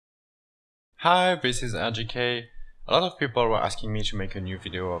Hi, this is RGK. A lot of people were asking me to make a new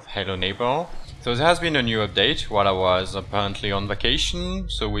video of Hello Neighbor. So there has been a new update while I was apparently on vacation,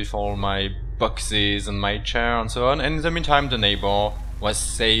 so with all my boxes and my chair and so on, and in the meantime the neighbor was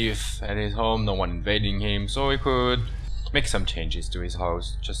safe at his home, no one invading him, so he could make some changes to his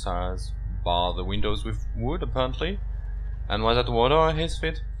house, just as bar the windows with wood apparently. And was that water at his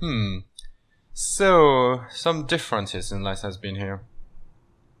feet? So, some differences since has been here.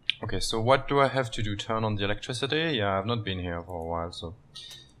 Okay, so what do I have to do? Turn on the electricity? Yeah, I've not been here for a while, so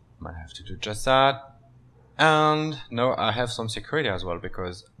might have to do just that. And no, I have some security as well,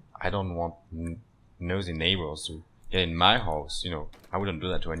 because I don't want nosy neighbors to get in my house, you know. I wouldn't do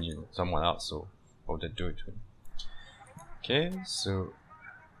that to someone else, so how would they do it to me? Okay, so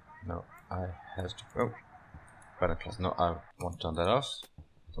no, I have to, oh, better close. No, I want to turn that off.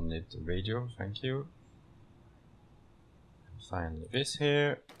 Don't need the radio, thank you. Finally this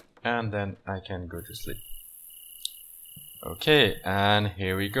here, and then I can go to sleep. Okay, and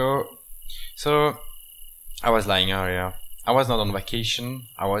here we go. So, I was lying earlier. I was not on vacation,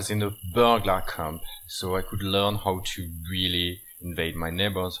 I was in a burglar camp, so I could learn how to really invade my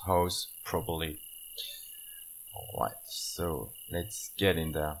neighbor's house properly. Alright, so let's get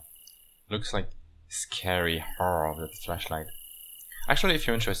in there. Looks like scary horror with the flashlight. Actually, if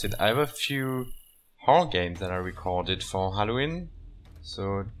you're interested, I have a few horror games that I recorded for Halloween,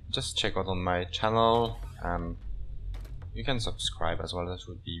 so just check out on my channel, and you can subscribe as well. That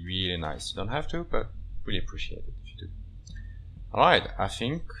would be really nice. You don't have to, but really appreciate it if you do. Alright, I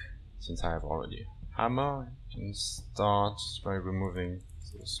think since I have already a hammer, I can start by removing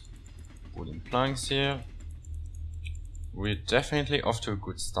those wooden planks here. We're definitely off to a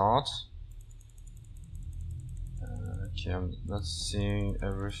good start. Okay, I'm not seeing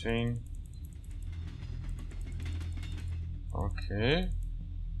everything. Okay.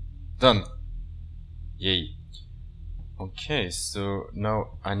 Done. Yay. Okay, so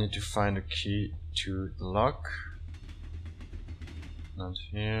now I need to find a key to the lock. Not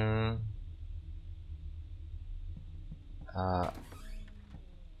here.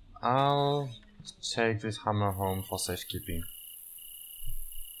 I'll take this hammer home for safekeeping.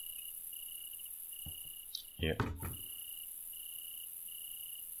 Here.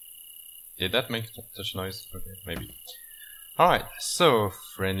 Did that make such noise? Okay, maybe. Alright, so,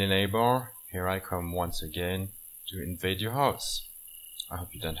 friendly neighbor, here I come once again to invade your house. I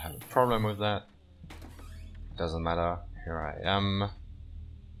hope you don't have a problem with that. Doesn't matter, here I am.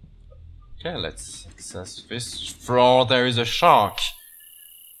 Okay, let's access this floor. There is a shark.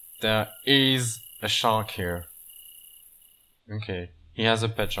 There is a shark here. Okay, he has a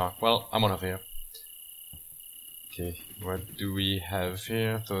pet shark. Well, I'm out of here. Okay, what do we have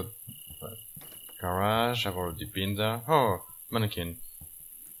here? So, garage, I've already been there. Oh, mannequin.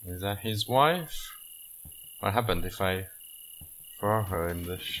 Is that his wife? What happened if I throw her in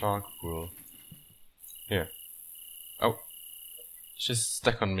the shark pool? Here. Oh, she's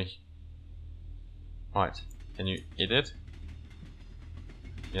stuck on me. Right, can you eat it?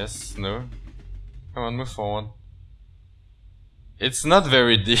 Yes, no? Come on, move forward. It's not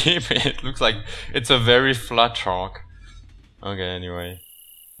very deep, it looks like it's a very flat shark. Okay, anyway.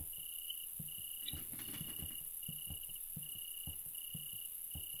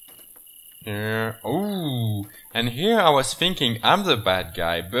 Here, oh, and here I was thinking I'm the bad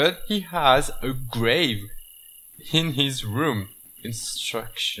guy, but he has a grave in his room.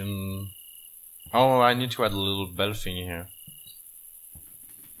 Instruction. Oh, I need to add a little bell thing here.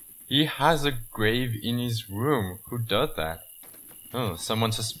 He has a grave in his room. Who does that? Oh,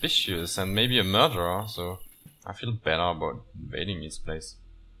 someone suspicious and maybe a murderer, so I feel better about invading his place.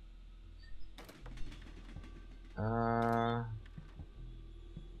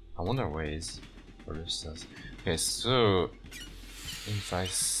 I wonder where is this. Okay, so if I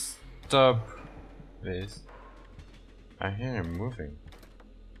stop this, I hear him moving.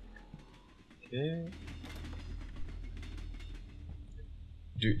 Okay.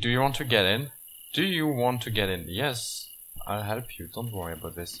 Do you want to get in? Do you want to get in? Yes, I'll help you. Don't worry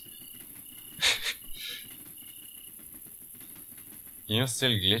about this. You're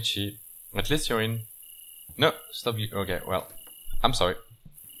still glitchy. At least you're in. No, stop you. Okay, well, I'm sorry.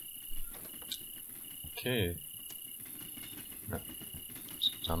 Okay. No.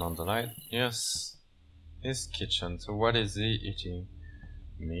 Turn on the light. Yes. His kitchen. So what is he eating?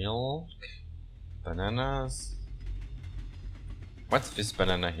 Milk? Bananas? What's this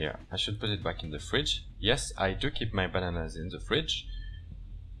banana here? I should put it back in the fridge. Yes, I do keep my bananas in the fridge.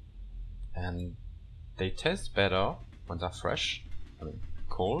 And they taste better when they're fresh. I mean,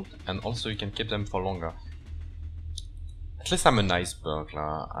 cold. And also you can keep them for longer. At least I'm a nice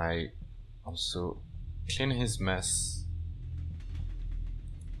burglar. I Also, clean his mess.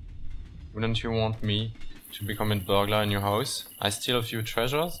 Wouldn't you want me to become a burglar in your house? I steal a few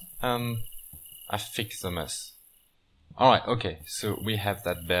treasures and I fix the mess. Alright, okay, so we have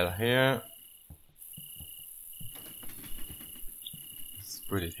that bell here. Let's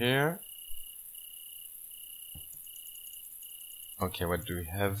put it here. Okay, what do we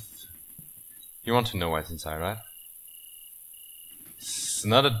have? You want to know what's inside, right? It's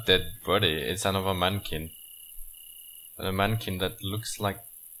not a dead body, it's another mannequin. But a mannequin that looks like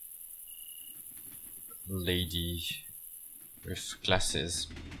a lady with glasses.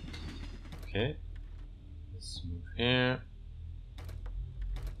 Okay. Let's move here.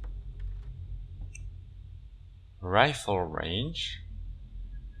 Rifle range.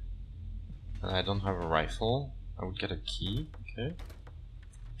 I don't have a rifle. I would get a key. Okay.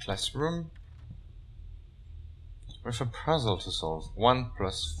 Classroom. With a puzzle to solve. 1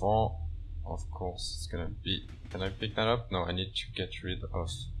 + 4. Of course, it's gonna be. Can I pick that up? No, I need to get rid of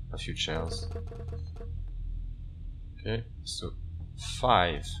a few chairs. Okay, so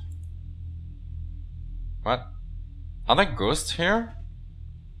 5. What? Are there ghosts here?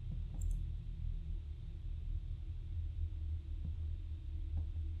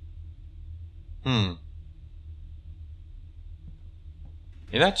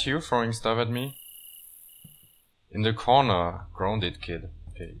 Is that you throwing stuff at me? In the corner, grounded kid.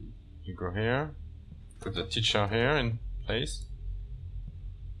 Okay, you go here. Put the teacher here in place.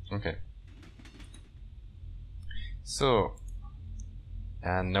 Okay. So,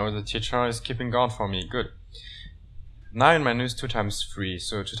 and now the teacher is keeping guard for me. Good. 9 minus 2 times 3.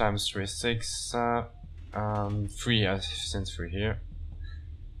 So 2 times 3 is 6. 3, I've sent 3 here.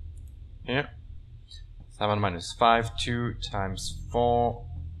 Here. 7 minus 5. 2 times 4.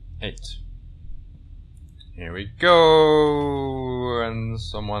 8. Here we go. And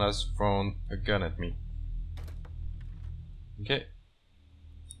someone has thrown a gun at me. Okay.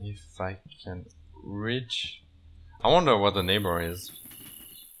 If I can reach. I wonder what the neighbor is.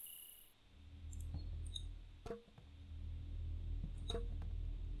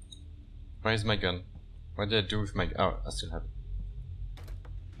 Where is my gun? What did I do with my gun? Oh, I still have it.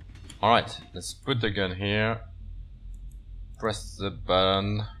 Alright, let's put the gun here. Press the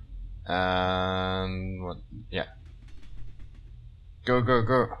button. And what? Yeah. Go, go,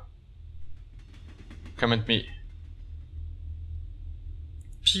 go. Come at me.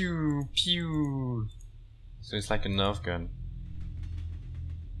 Pew, pew. So it's like a Nerf gun.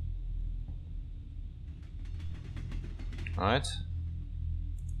 Alright.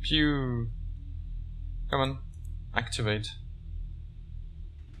 Pew. Come on. Activate.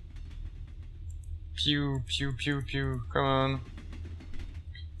 Pew, pew, pew, pew. Come on.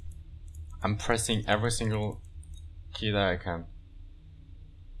 I'm pressing every single key that I can.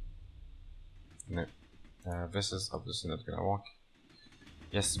 No. This is obviously not gonna work.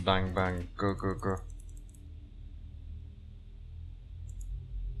 Yes, bang, bang. Go, go, go.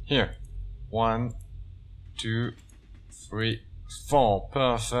 Here. 1, 2, 3, 4.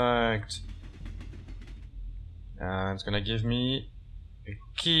 Perfect. And it's gonna give me a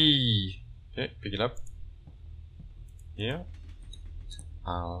key. Okay, pick it up. Here.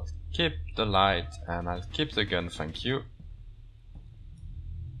 I'll keep the light and I'll keep the gun, thank you.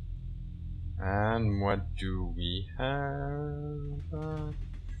 And what do we have?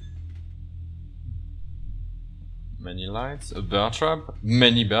 Many lights, a bear trap,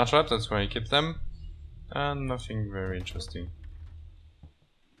 many bear traps, that's where I keep them. And nothing very interesting.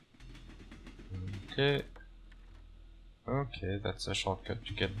 Okay. Okay, that's a shortcut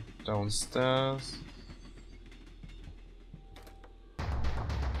to get downstairs.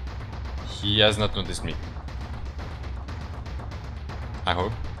 He has not noticed me. I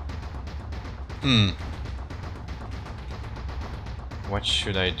hope. What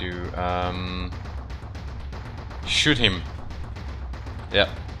should I do? Shoot him. Yeah.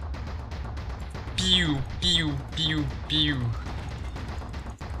 Pew, pew, pew, pew.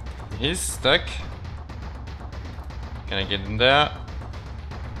 He's stuck. Can I get in there?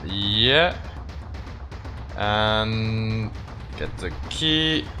 Yeah. And get the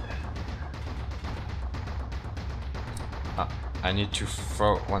key. I need to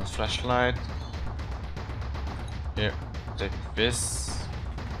throw one flashlight. Here, take this.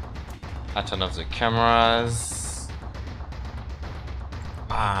 I turn off the cameras.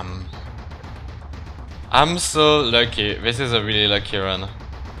 Bam. I'm so lucky. This is a really lucky run.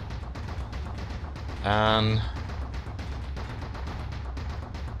 And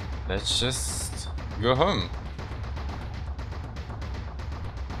let's just go home.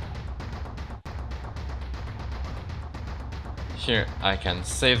 Here I can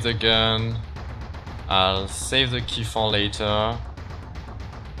save the gun. I'll save the key for later.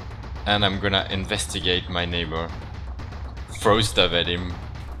 And I'm gonna investigate my neighbor. Throw stuff at him,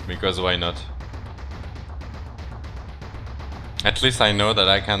 because why not? At least I know that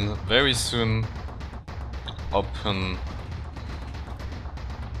I can very soon open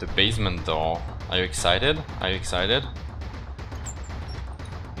the basement door. Are you excited? Are you excited?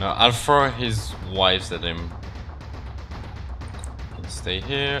 No, I'll throw his wives at him. He can stay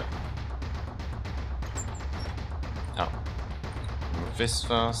here. Oh. Remove this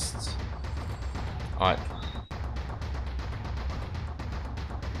first. Alright.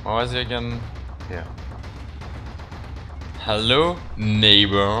 Where was he again? Here. Hello,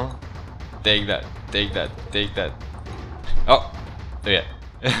 neighbor. Take that, take that, take that. Oh! Yeah.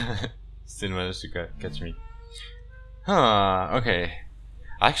 Still managed to catch me. Huh, okay.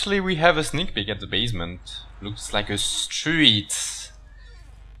 Actually, we have a sneak peek at the basement. Looks like a street.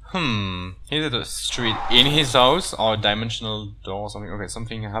 Is it a street in his house or a dimensional door or something? Okay,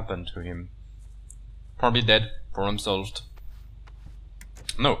 something happened to him. Probably dead. Problem solved.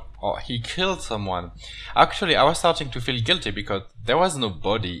 No, oh, he killed someone. Actually, I was starting to feel guilty because there was no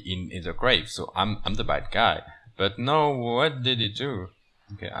body in the grave, so I'm the bad guy. But no, what did he do?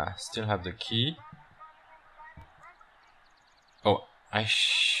 Okay, I still have the key. Oh, I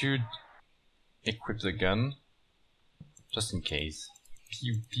should equip the gun. Just in case.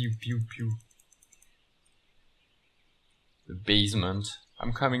 Pew, pew, pew, pew. The basement.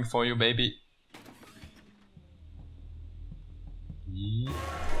 I'm coming for you, baby.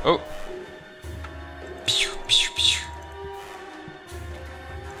 Oh! Pew, pew, pew.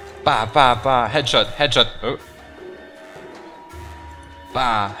 Bah, bah, bah. Headshot, headshot. Oh.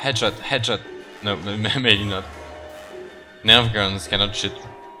 Bah, headshot, headshot. No, maybe not. Nerve guns cannot shoot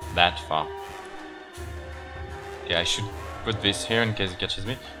that far. Yeah, I should put this here in case it catches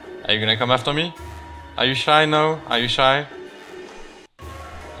me. Are you gonna come after me? Are you shy now? Are you shy?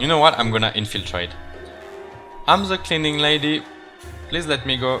 You know what? I'm gonna infiltrate. I'm the cleaning lady. Please let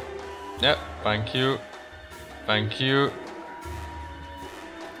me go. Yeah, thank you. Thank you.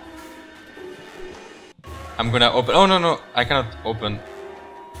 I'm gonna open. Oh no, no, I cannot open.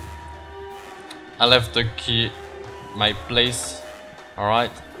 I left the key my place.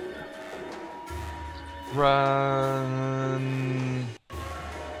 Alright. Run.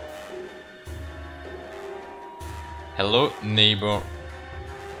 Hello, neighbor.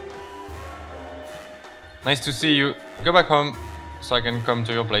 Nice to see you. Go back home so I can come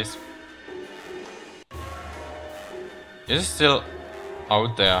to your place. Is it still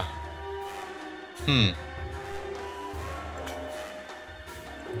out there?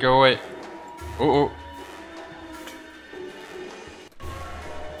 Go away. Oh.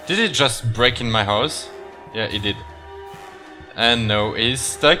 Did it just break in my house? Yeah, it did. And no, he's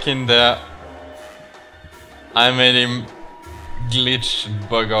stuck in there. I made him glitch and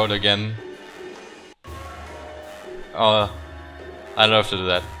bug out again. Oh, I love to do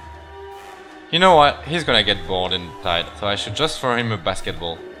that. You know what? He's gonna get bored and tired, so I should just throw him a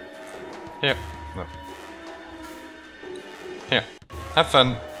basketball. Here. No. Here. Have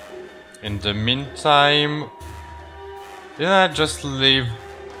fun. In the meantime... Didn't I just leave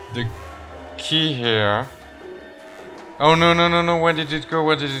the key here? Oh no, no, no, no, where did it go?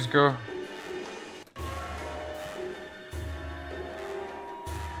 Where did it go?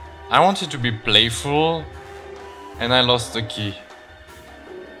 I wanted to be playful and I lost the key.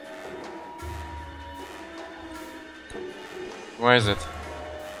 Where is it?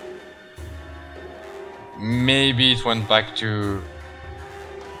 Maybe it went back to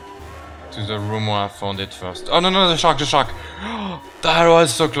the room where I found it first. Oh no, no, the shark, the shark! That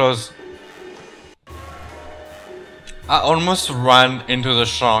was so close. I almost ran into the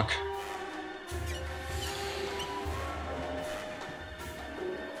shark.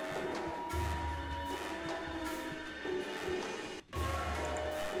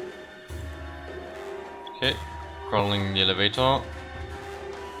 Okay, crawling the elevator.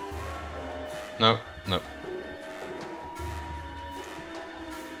 No, no.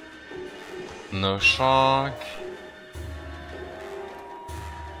 No shark.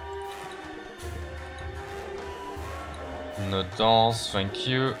 No doors, thank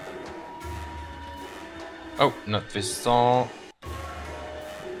you. Oh, not this door.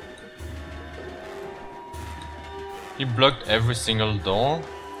 He blocked every single door.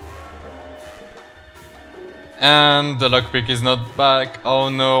 And the lockpick is not back. Oh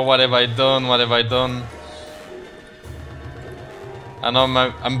no, what have I done? What have I done? I know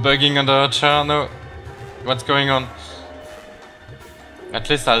I'm bugging under a chair. No. What's going on? At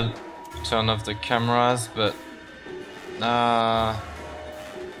least I'll turn off the cameras, but I'm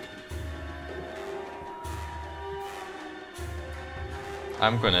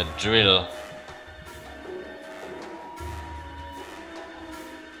gonna drill.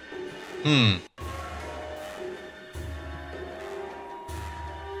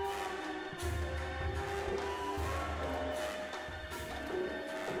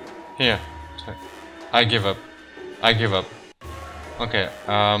 Here. I give up. I give up. Okay,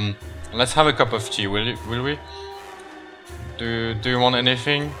 let's have a cup of tea, will we? Do you want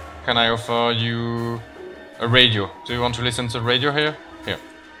anything? Can I offer you a radio? Do you want to listen to the radio here? Here.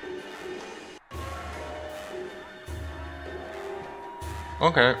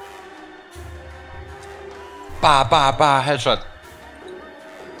 Okay. Bah, bah, bah, headshot.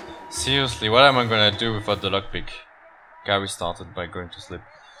 Seriously, what am I gonna do without the lockpick? Guy restarted by going to sleep.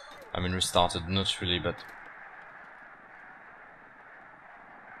 I mean, restarted, not really, but...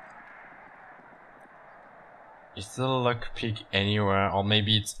 Is the lockpick anywhere? Or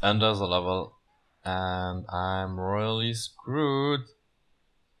maybe it's under the level. And I'm royally screwed.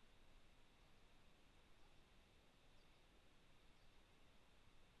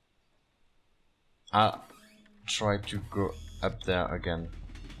 I'll try to go up there again.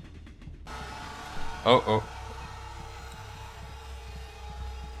 Oh, oh.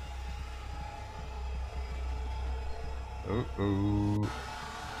 Oh, oh.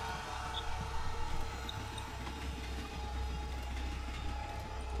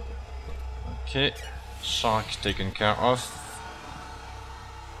 Okay, shark taken care of.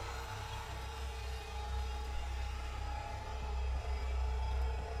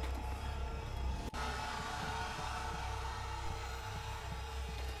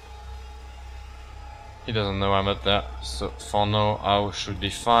 He doesn't know I'm up there, so for now I should be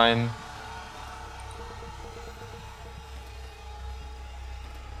fine.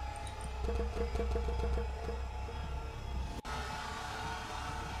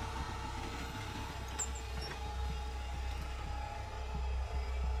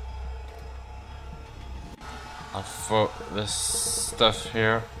 I'll throw this stuff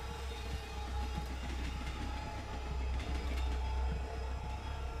here.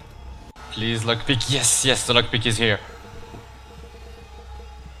 Please, lockpick. Yes, yes, the lockpick is here.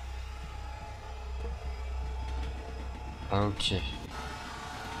 Okay.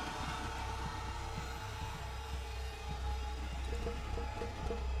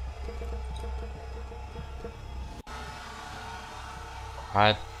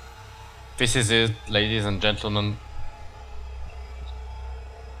 Alright. This is it, ladies and gentlemen.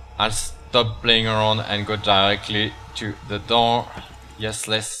 I'll stop playing around and go directly to the door. Yes,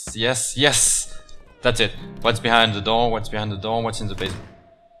 yes. That's it. What's behind the door? What's behind the door? What's in the basement?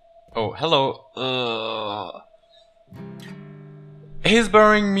 Oh, hello. He's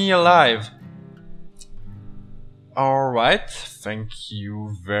burying me alive. Alright, thank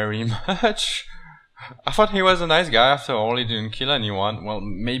you very much. I thought he was a nice guy after all, he didn't kill anyone. Well,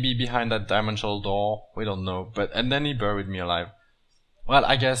 maybe behind that dimensional door, we don't know. But and then he buried me alive. Well,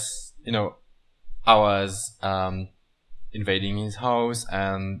 I guess, you know, I was invading his house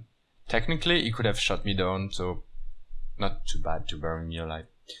and technically he could have shot me down, so not too bad to bury me alive.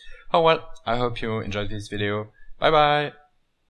 Oh well, I hope you enjoyed this video. Bye bye!